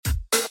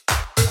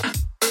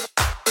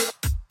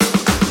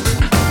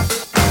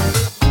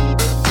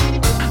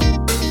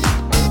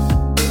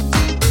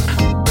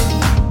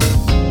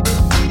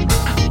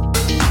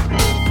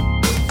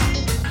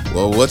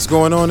What's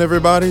going on,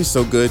 everybody?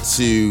 So good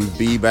to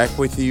be back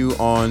with you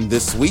on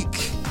this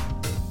week.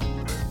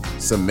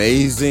 It's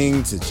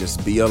amazing to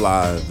just be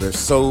alive. There's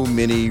so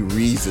many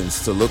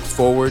reasons to look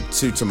forward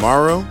to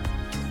tomorrow.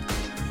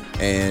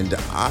 And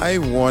I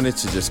wanted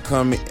to just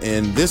come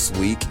in this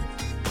week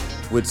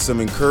with some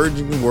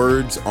encouraging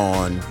words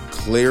on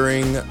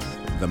clearing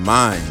the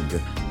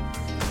mind.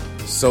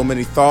 So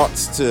many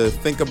thoughts to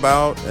think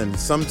about, and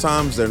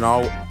sometimes they're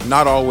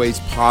not always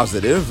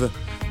positive,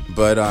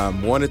 but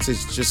wanted to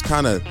just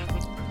kind of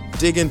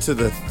dig into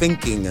the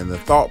thinking and the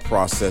thought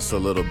process a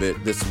little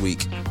bit this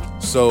week.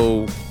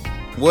 So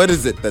what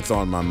is it that's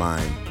on my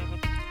mind?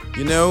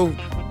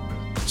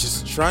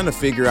 Just trying to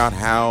figure out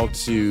how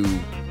to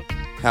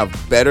have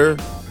better,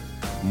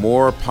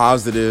 more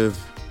positive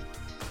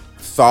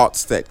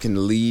thoughts that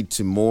can lead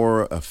to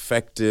more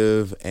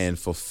effective and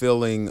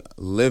fulfilling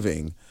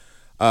living.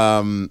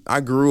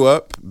 I grew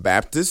up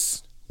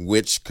Baptist,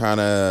 which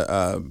kind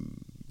of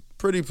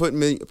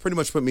pretty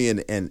much put me in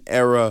an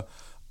era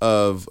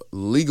of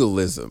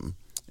legalism.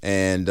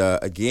 And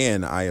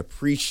again, I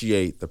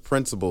appreciate the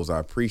principles. I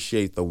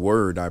appreciate the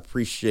word. I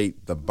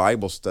appreciate the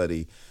Bible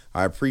study.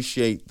 I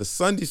appreciate the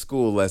Sunday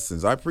school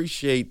lessons. I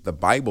appreciate the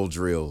Bible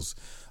drills,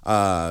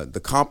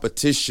 the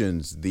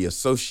competitions, the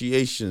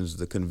associations,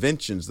 the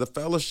conventions, the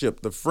fellowship,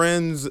 the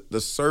friends,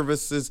 the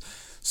services.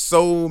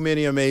 So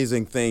many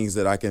amazing things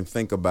that I can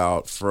think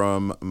about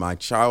from my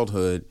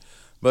childhood.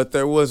 But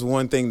there was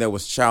one thing that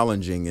was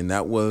challenging, and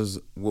that was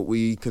what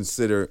we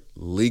consider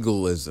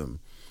legalism.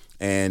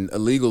 And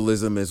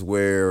legalism is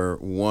where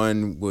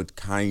one would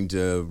kind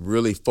of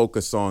really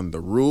focus on the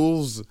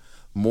rules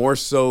more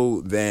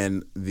so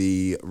than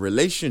the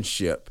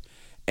relationship.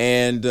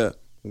 And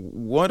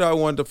what I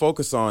wanted to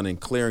focus on in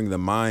clearing the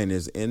mind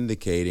is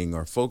indicating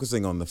or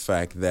focusing on the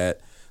fact that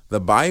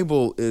the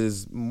Bible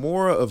is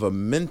more of a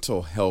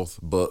mental health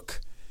book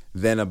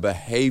than a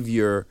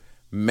behavior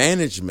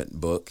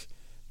management book,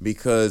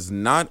 because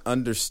not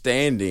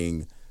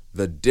understanding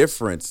the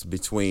difference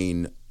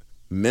between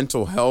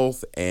mental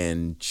health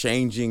and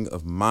changing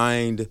of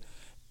mind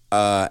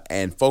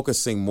and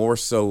focusing more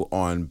so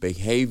on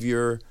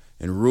behavior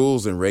and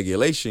rules and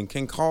regulation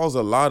can cause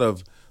a lot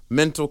of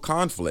mental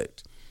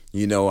conflict.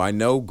 I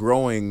know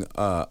growing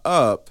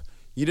up,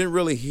 you didn't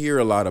really hear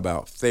a lot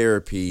about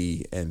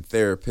therapy and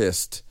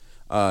therapists.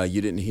 You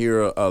didn't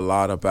hear a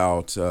lot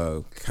about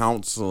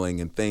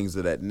counseling and things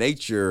of that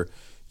nature.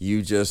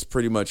 You just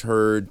pretty much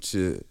heard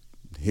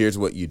here's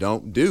what you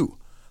don't do.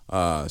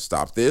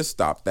 Stop this,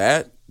 stop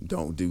that.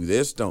 Don't do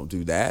this, don't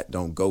do that.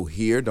 Don't go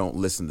here, don't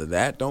listen to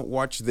that. Don't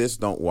watch this,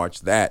 don't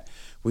watch that.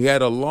 We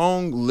had a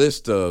long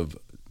list of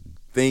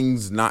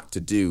things not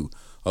to do,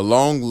 a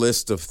long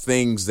list of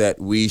things that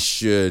we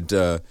should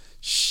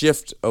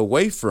shift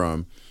away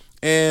from.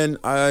 And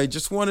I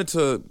just wanted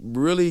to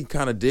really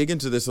kind of dig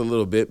into this a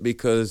little bit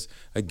because,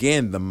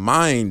 again, the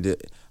mind,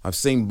 I've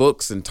seen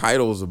books and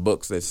titles of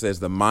books that says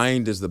the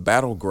mind is the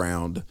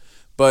battleground.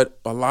 But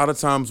a lot of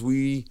times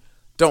we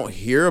don't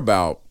hear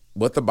about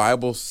what the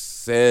Bible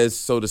says,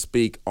 so to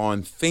speak,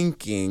 on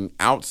thinking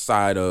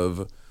outside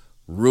of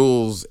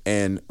rules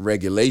and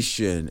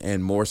regulation,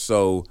 and more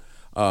so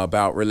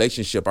about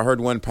relationship. I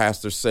heard one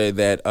pastor say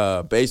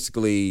that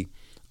basically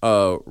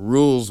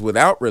rules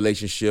without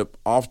relationship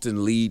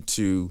often lead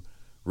to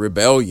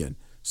rebellion.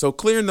 So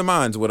clearing the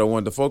mind is what I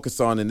wanted to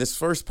focus on. And this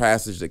first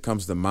passage that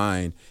comes to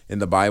mind in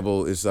the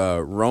Bible is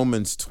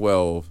Romans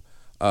 12,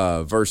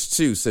 verse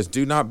 2 says,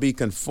 "Do not be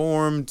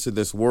conformed to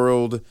this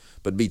world,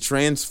 but be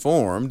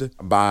transformed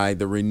by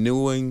the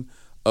renewing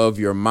of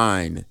your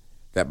mind,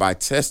 that by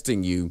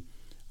testing you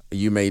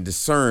may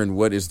discern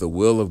what is the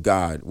will of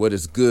God, what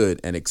is good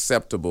and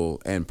acceptable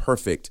and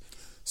perfect."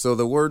 So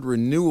the word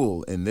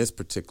renewal in this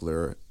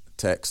particular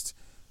text,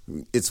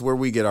 it's where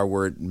we get our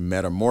word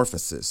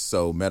metamorphosis.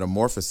 So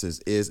metamorphosis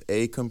is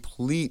a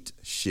complete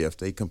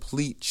shift, a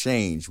complete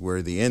change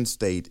where the end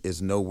state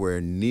is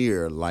nowhere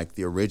near like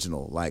the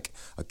original, like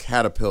a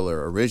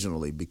caterpillar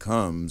originally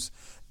becomes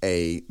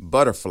a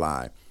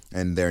butterfly,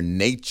 and their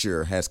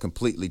nature has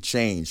completely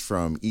changed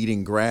from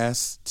eating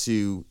grass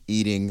to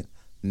eating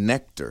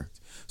nectar.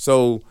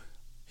 So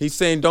he's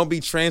saying don't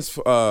be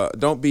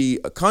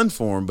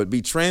conformed, but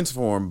be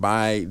transformed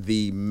by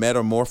the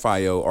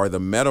metamorphio, or the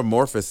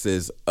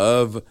metamorphosis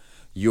of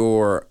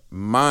your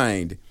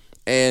mind.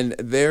 And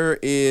there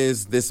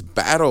is this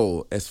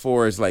battle as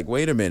far as like,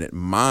 wait a minute,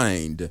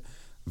 mind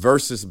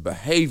versus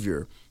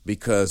behavior.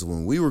 Because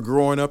when we were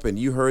growing up and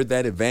you heard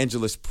that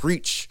evangelist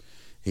preach,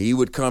 he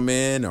would come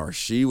in or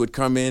she would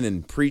come in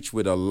and preach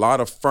with a lot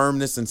of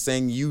firmness and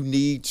saying you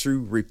need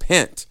to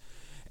repent.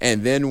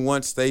 And then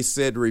once they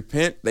said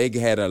repent, they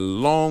had a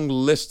long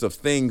list of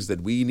things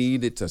that we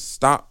needed to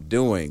stop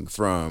doing,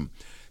 from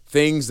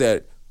things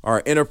that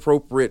are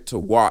inappropriate to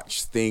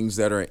watch, things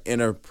that are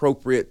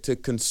inappropriate to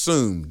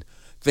consume,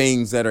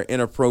 things that are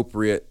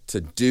inappropriate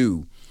to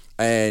do.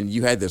 And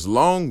you had this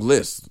long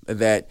list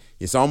that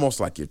it's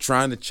almost like you're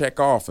trying to check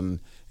off,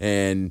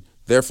 and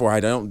Therefore, I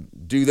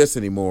don't do this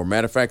anymore.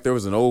 Matter of fact, there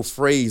was an old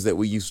phrase that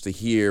we used to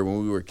hear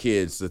when we were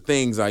kids. The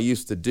things I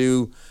used to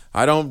do,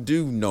 I don't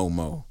do no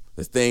more.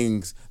 The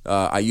things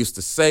I used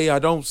to say, I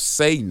don't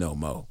say no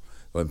more.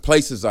 In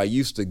places I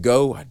used to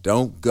go, I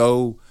don't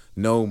go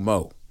no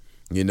more.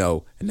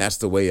 And that's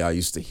the way I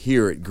used to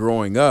hear it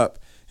growing up,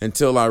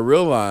 until I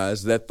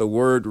realized that the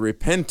word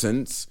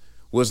repentance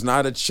was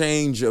not a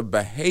change of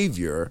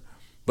behavior,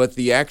 but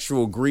the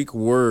actual Greek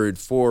word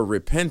for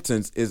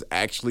repentance is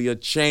actually a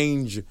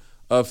change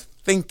of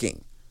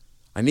thinking.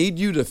 I need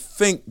you to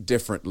think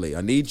differently.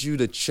 I need you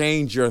to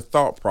change your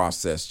thought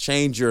process,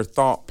 change your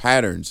thought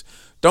patterns.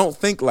 Don't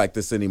think like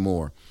this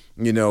anymore.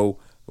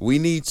 We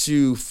need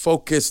to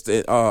focus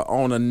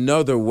on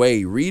another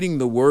way, reading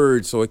the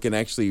word so it can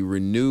actually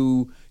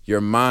renew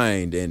your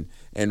mind and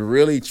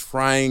really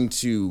trying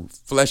to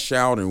flesh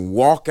out and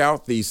walk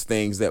out these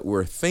things that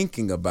we're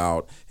thinking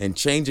about and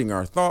changing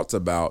our thoughts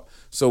about,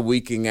 so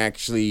we can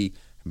actually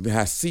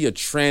see a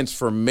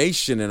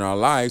transformation in our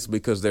lives,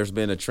 because there's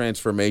been a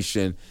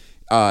transformation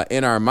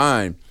in our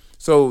mind.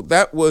 So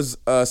that was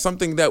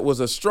something that was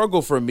a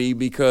struggle for me,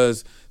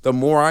 because the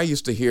more I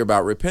used to hear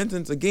about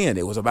repentance, again,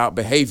 it was about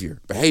behavior.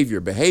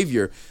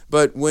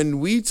 But when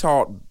we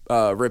taught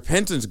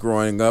repentance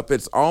growing up,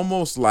 it's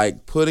almost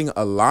like putting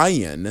a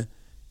lion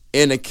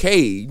in a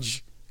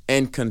cage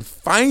and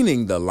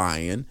confining the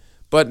lion,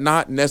 but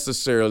not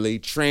necessarily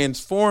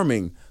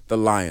transforming the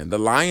lion. The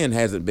lion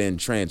hasn't been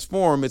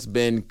transformed, it's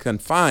been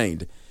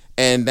confined.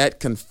 And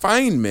that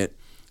confinement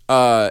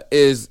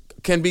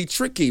can be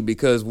tricky,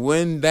 because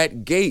when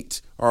that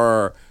gate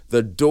or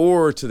the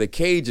door to the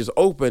cage is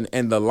open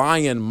and the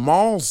lion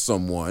mauls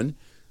someone,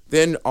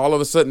 then all of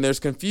a sudden there's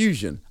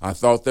confusion. I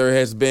thought there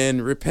has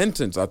been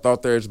repentance. I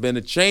thought there's been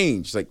a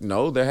change. Like,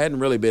 no, there hadn't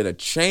really been a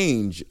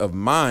change of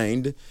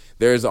mind.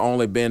 There's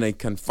only been a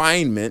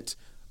confinement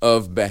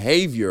of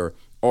behavior,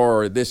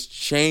 or this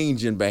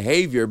change in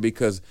behavior,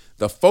 because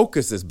the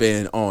focus has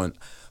been on,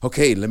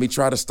 okay, let me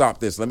try to stop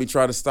this. Let me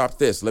try to stop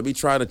this. Let me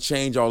try to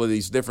change all of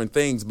these different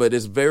things. But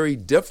it's very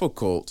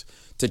difficult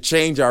to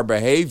change our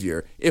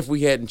behavior if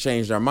we hadn't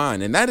changed our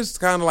mind. And that is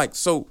kind of like,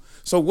 so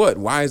what?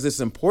 Why is this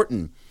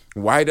important?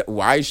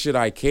 Why should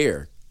I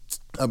care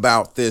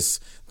about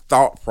this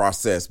thought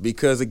process?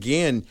 Because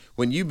again,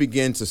 when you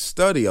begin to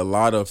study a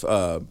lot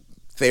of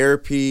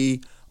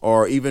therapy,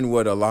 or even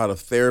what a lot of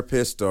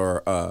therapists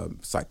or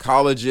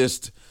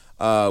psychologists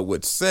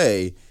would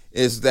say,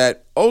 is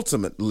that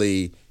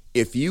ultimately,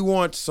 if you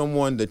want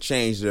someone to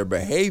change their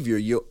behavior,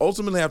 you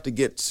ultimately have to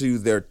get to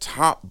their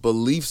top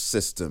belief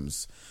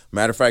systems.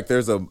 Matter of fact,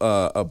 there's a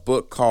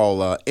book called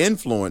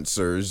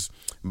Influencers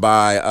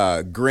by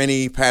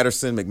Grenny,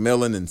 Patterson,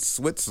 McMillan, and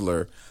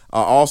Switzler.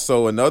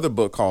 Also another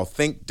book called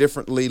Think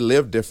Differently,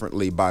 Live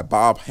Differently by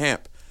Bob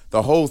Hamp.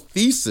 The whole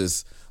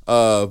thesis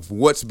of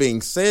what's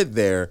being said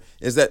there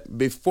is that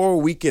before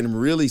we can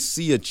really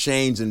see a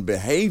change in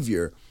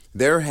behavior,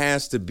 there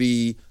has to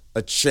be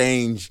a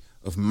change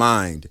of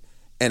mind.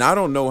 And I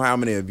don't know how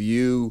many of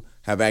you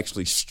have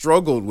actually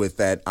struggled with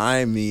that.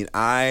 I mean,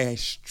 I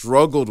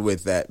struggled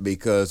with that,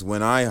 because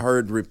when I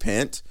heard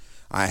repent,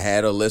 I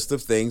had a list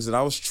of things that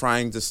I was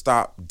trying to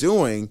stop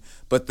doing,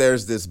 but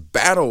there's this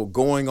battle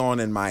going on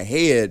in my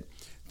head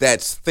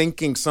that's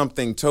thinking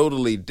something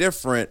totally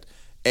different.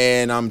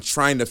 And I'm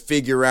trying to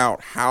figure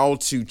out how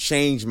to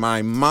change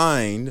my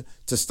mind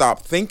to stop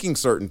thinking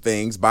certain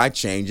things by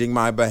changing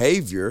my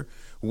behavior,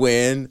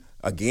 when,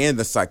 again,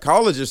 the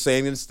psychologist is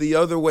saying it's the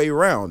other way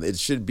around. It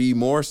should be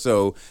more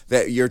so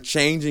that you're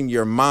changing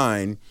your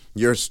mind.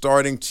 You're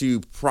starting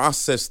to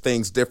process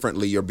things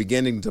differently. You're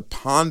beginning to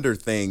ponder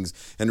things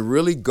and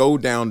really go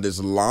down this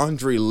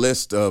laundry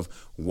list of,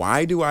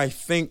 why do I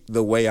think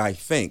the way I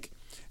think?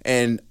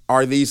 And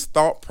are these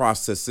thought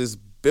processes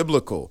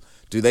biblical?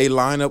 Do they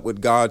line up with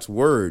God's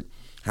word?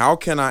 How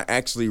can I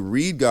actually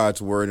read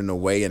God's word in a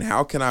way, and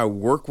how can I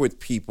work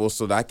with people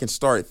so that I can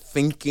start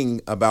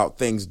thinking about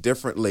things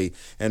differently?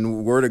 And the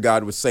word of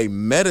God would say,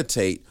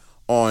 meditate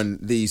on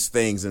these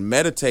things. And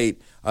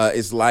meditate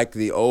is like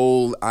the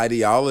old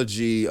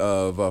ideology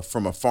of,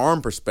 from a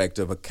farm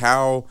perspective, a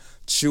cow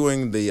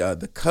chewing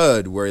the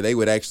cud, where they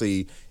would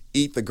actually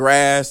eat the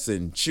grass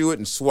and chew it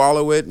and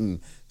swallow it and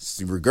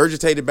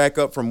regurgitate it back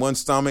up from one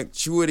stomach,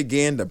 chew it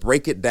again to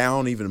break it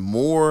down even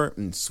more,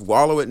 and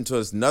swallow it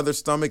into another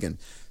stomach and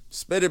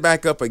spit it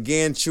back up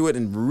again, chew it,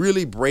 and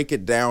really break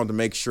it down to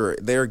make sure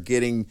they're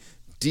getting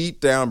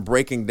deep down,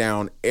 breaking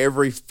down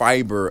every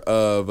fiber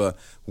of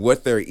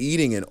what they're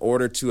eating in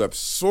order to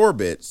absorb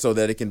it so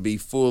that it can be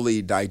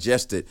fully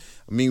digested.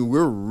 I mean,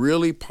 we're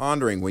really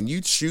pondering, when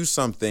you chew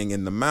something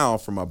in the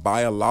mouth from a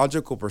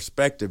biological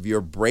perspective, you're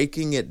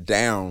breaking it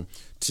down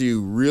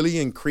to really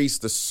increase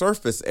the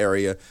surface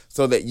area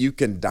so that you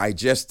can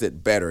digest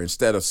it better,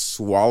 instead of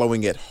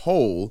swallowing it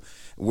whole,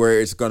 where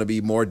it's going to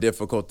be more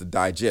difficult to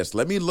digest.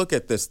 Let me look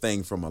at this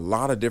thing from a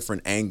lot of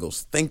different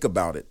angles. Think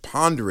about it,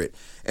 ponder it,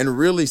 and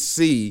really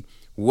see,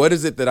 what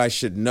is it that I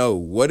should know?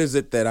 What is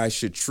it that I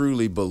should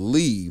truly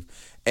believe?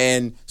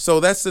 And so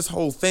that's this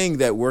whole thing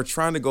that we're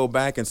trying to go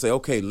back and say,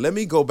 okay, let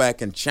me go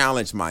back and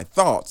challenge my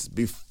thoughts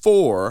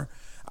before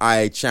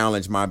I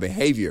challenge my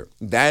behavior.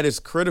 That is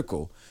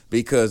critical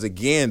because,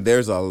 again,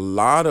 there's a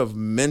lot of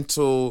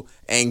mental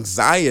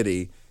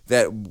anxiety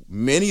that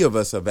many of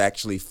us have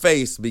actually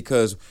faced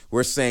because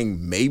we're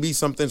saying maybe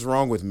something's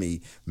wrong with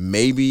me.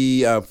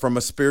 Maybe from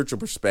a spiritual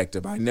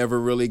perspective, I never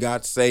really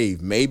got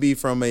saved. Maybe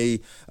from a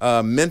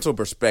mental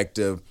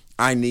perspective,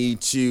 I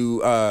need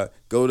to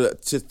go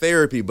to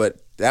therapy,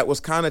 but that was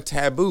kind of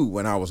taboo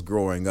when I was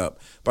growing up.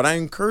 But I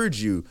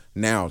encourage you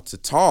now to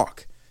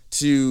talk,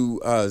 to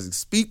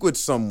speak with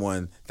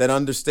someone that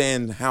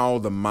understands how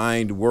the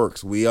mind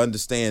works. We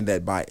understand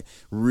that by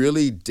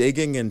really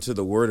digging into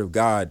the Word of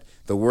God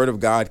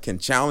can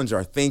challenge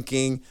our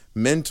thinking.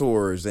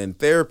 Mentors and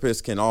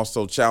therapists can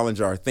also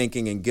challenge our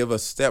thinking and give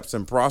us steps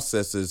and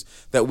processes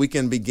that we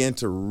can begin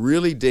to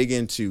really dig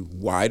into.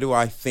 Why do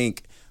I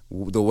think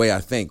the way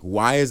I think?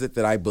 Why is it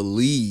that I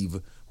believe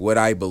what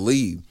I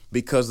believe?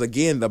 Because,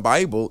 again, the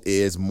Bible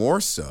is more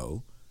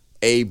so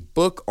a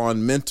book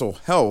on mental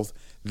health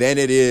than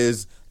it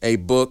is a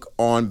book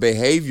on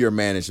behavior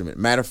management.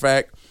 Matter of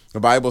fact,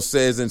 the Bible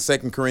says in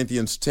 2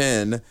 Corinthians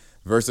 10,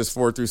 verses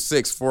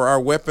 4-6, for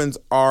our weapons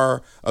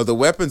the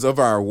weapons of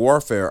our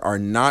warfare are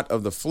not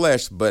of the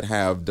flesh, but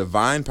have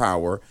divine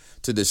power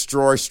to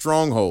destroy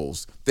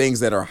strongholds,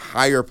 things that are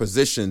higher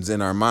positions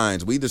in our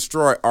minds. We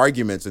destroy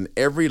arguments and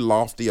every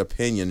lofty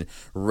opinion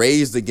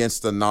raised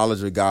against the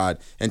knowledge of God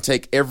and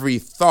take every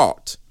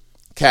thought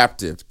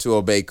captive to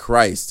obey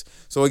Christ.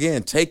 So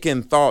again,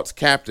 taking thoughts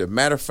captive.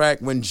 Matter of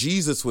fact, when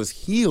Jesus was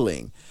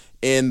healing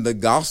in the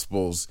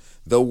Gospels,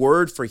 the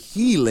word for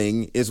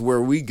healing is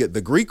where we get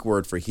the Greek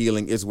word for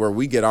healing is where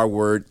we get our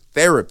word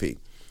therapy.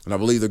 And I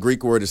believe the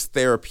Greek word is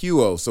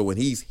therapeuo. So when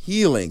he's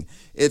healing,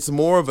 it's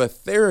more of a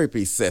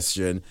therapy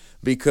session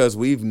because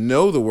we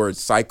know the word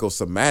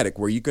psychosomatic,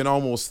 where you can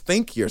almost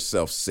think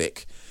yourself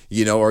sick,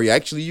 or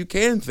you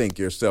can think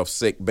yourself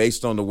sick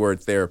based on the word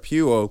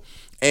therapeuo.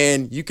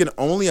 And you can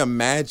only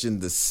imagine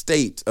the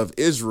state of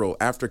Israel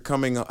after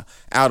coming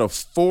out of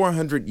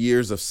 400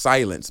 years of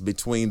silence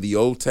between the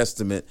Old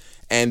Testament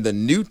and the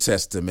New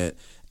Testament.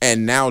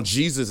 And now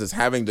Jesus is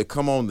having to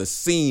come on the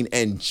scene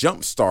and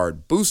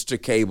jumpstart, booster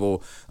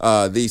cable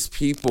these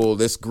people,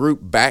 this group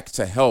back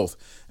to health.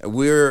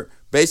 We're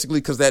basically,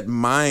 because that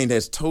mind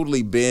has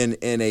totally been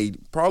in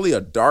probably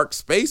a dark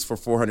space for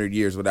 400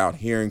 years without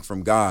hearing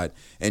from God.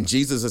 And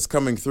Jesus is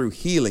coming through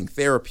healing,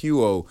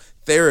 therapeuo,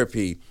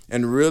 therapy.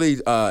 And really,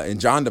 and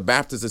John the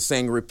Baptist is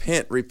saying,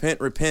 repent, repent,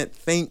 repent,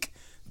 think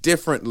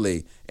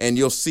differently. And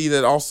you'll see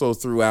that also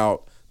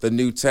throughout the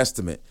New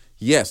Testament.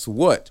 Yes,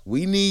 what?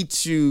 We need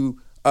to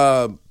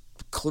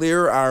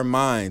clear our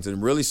minds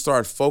and really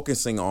start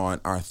focusing on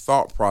our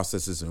thought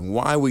processes and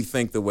why we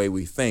think the way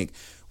we think.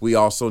 We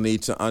also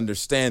need to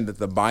understand that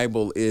the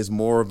Bible is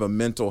more of a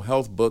mental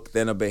health book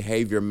than a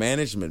behavior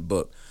management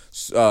book,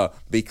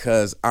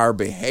 because our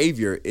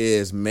behavior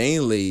is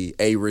mainly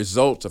a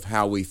result of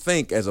how we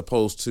think, as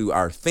opposed to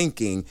our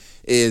thinking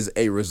is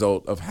a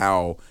result of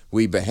how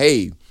we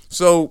behave.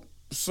 So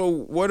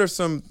what are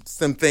some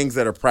things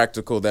that are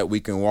practical that we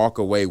can walk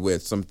away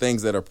with, some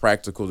things that are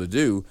practical to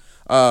do?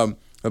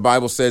 The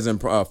Bible says in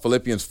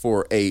Philippians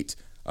 4:8,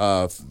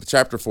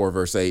 chapter 4,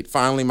 verse 8,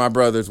 finally, my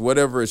brothers,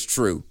 whatever is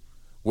true,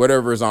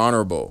 whatever is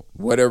honorable,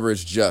 whatever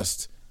is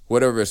just,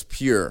 whatever is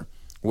pure,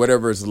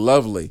 whatever is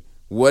lovely,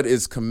 what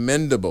is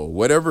commendable,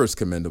 whatever is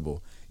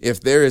commendable,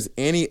 if there is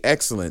any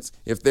excellence,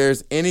 if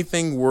there's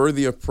anything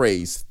worthy of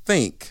praise,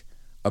 think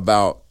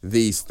about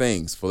these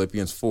things.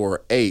 Philippians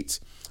 4:8.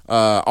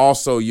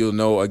 Also, you'll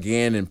know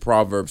again in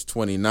Proverbs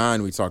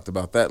 29, we talked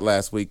about that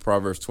last week.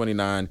 Proverbs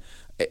 29,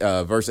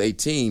 verse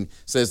 18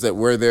 says that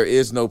where there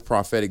is no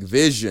prophetic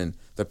vision,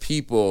 the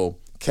people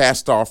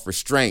cast off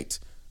restraint,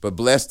 but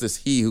blessed is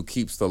he who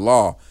keeps the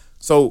law.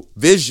 So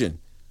vision,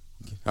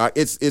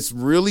 it's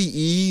really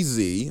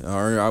easy,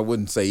 or I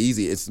wouldn't say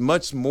easy. It's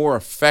much more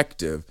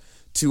effective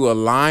to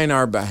align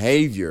our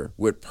behavior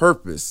with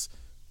purpose,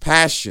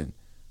 passion,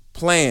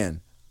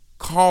 plan,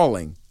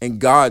 calling, and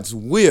God's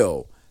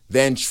will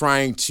than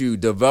trying to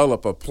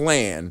develop a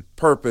plan,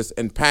 purpose,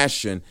 and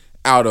passion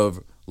out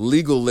of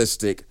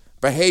legalistic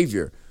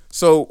behavior.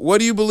 So what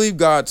do you believe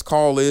God's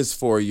call is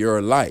for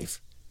your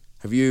life?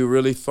 Have you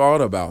really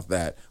thought about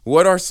that?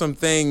 What are some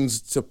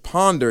things to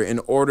ponder in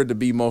order to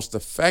be most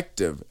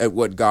effective at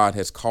what God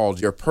has called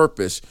your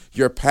purpose,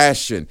 your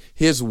passion,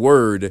 his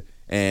word,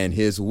 and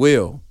his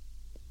will?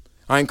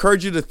 I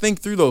encourage you to think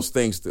through those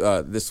things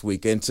this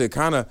week and to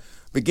kind of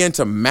begin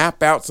to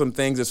map out some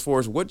things as far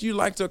as what do you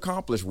like to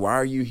accomplish? Why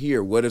are you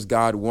here? What is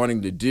God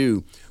wanting to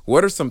do?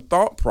 What are some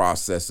thought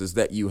processes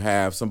that you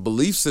have, some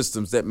belief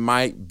systems that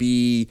might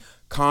be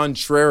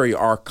contrary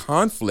or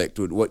conflict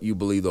with what you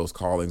believe those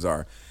callings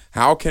are?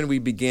 How can we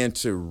begin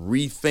to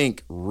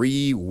rethink,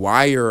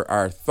 rewire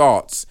our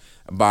thoughts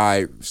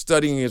by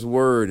studying his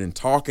word and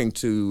talking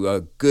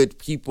to good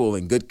people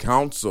and good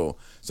counsel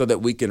so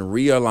that we can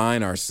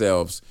realign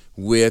ourselves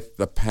with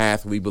the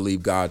path we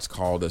believe God's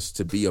called us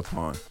to be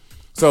upon?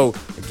 So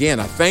again,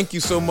 I thank you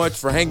so much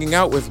for hanging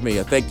out with me.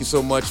 I thank you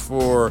so much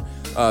for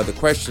the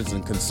questions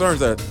and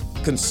concerns,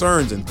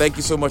 and thank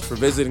you so much for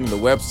visiting the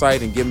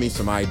website and giving me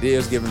some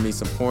ideas, giving me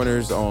some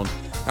pointers on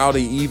how to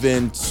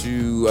even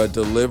to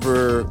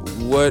deliver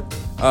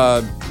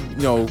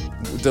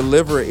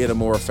deliver it in a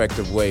more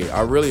effective way.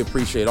 I really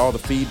appreciate all the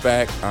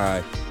feedback.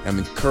 I am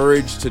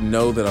encouraged to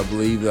know that I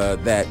believe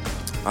that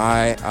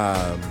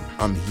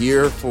I'm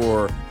here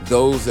for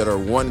those that are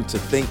wanting to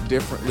think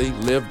differently,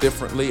 live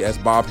differently, as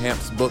Bob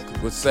Hamp's book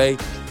would say.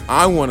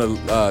 I want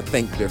to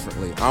think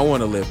differently. I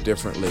want to live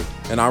differently.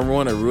 And I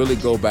want to really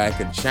go back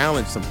and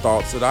challenge some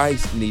thoughts that I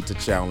need to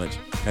challenge.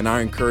 And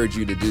I encourage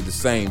you to do the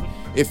same.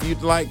 If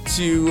you'd like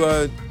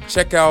to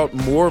check out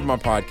more of my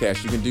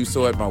podcasts, you can do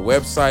so at my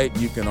website.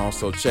 You can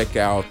also check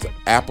out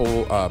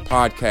Apple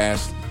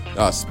Podcasts,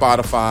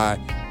 Spotify,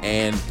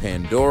 and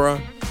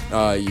Pandora.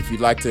 If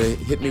you'd like to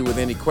hit me with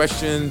any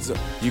questions,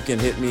 you can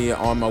hit me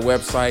on my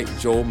website,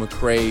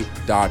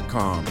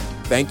 joelmccrae.com.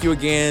 Thank you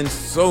again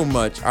so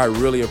much. I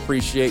really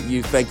appreciate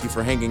you. Thank you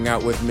for hanging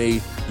out with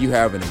me. You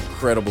have an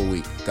incredible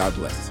week. God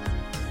bless.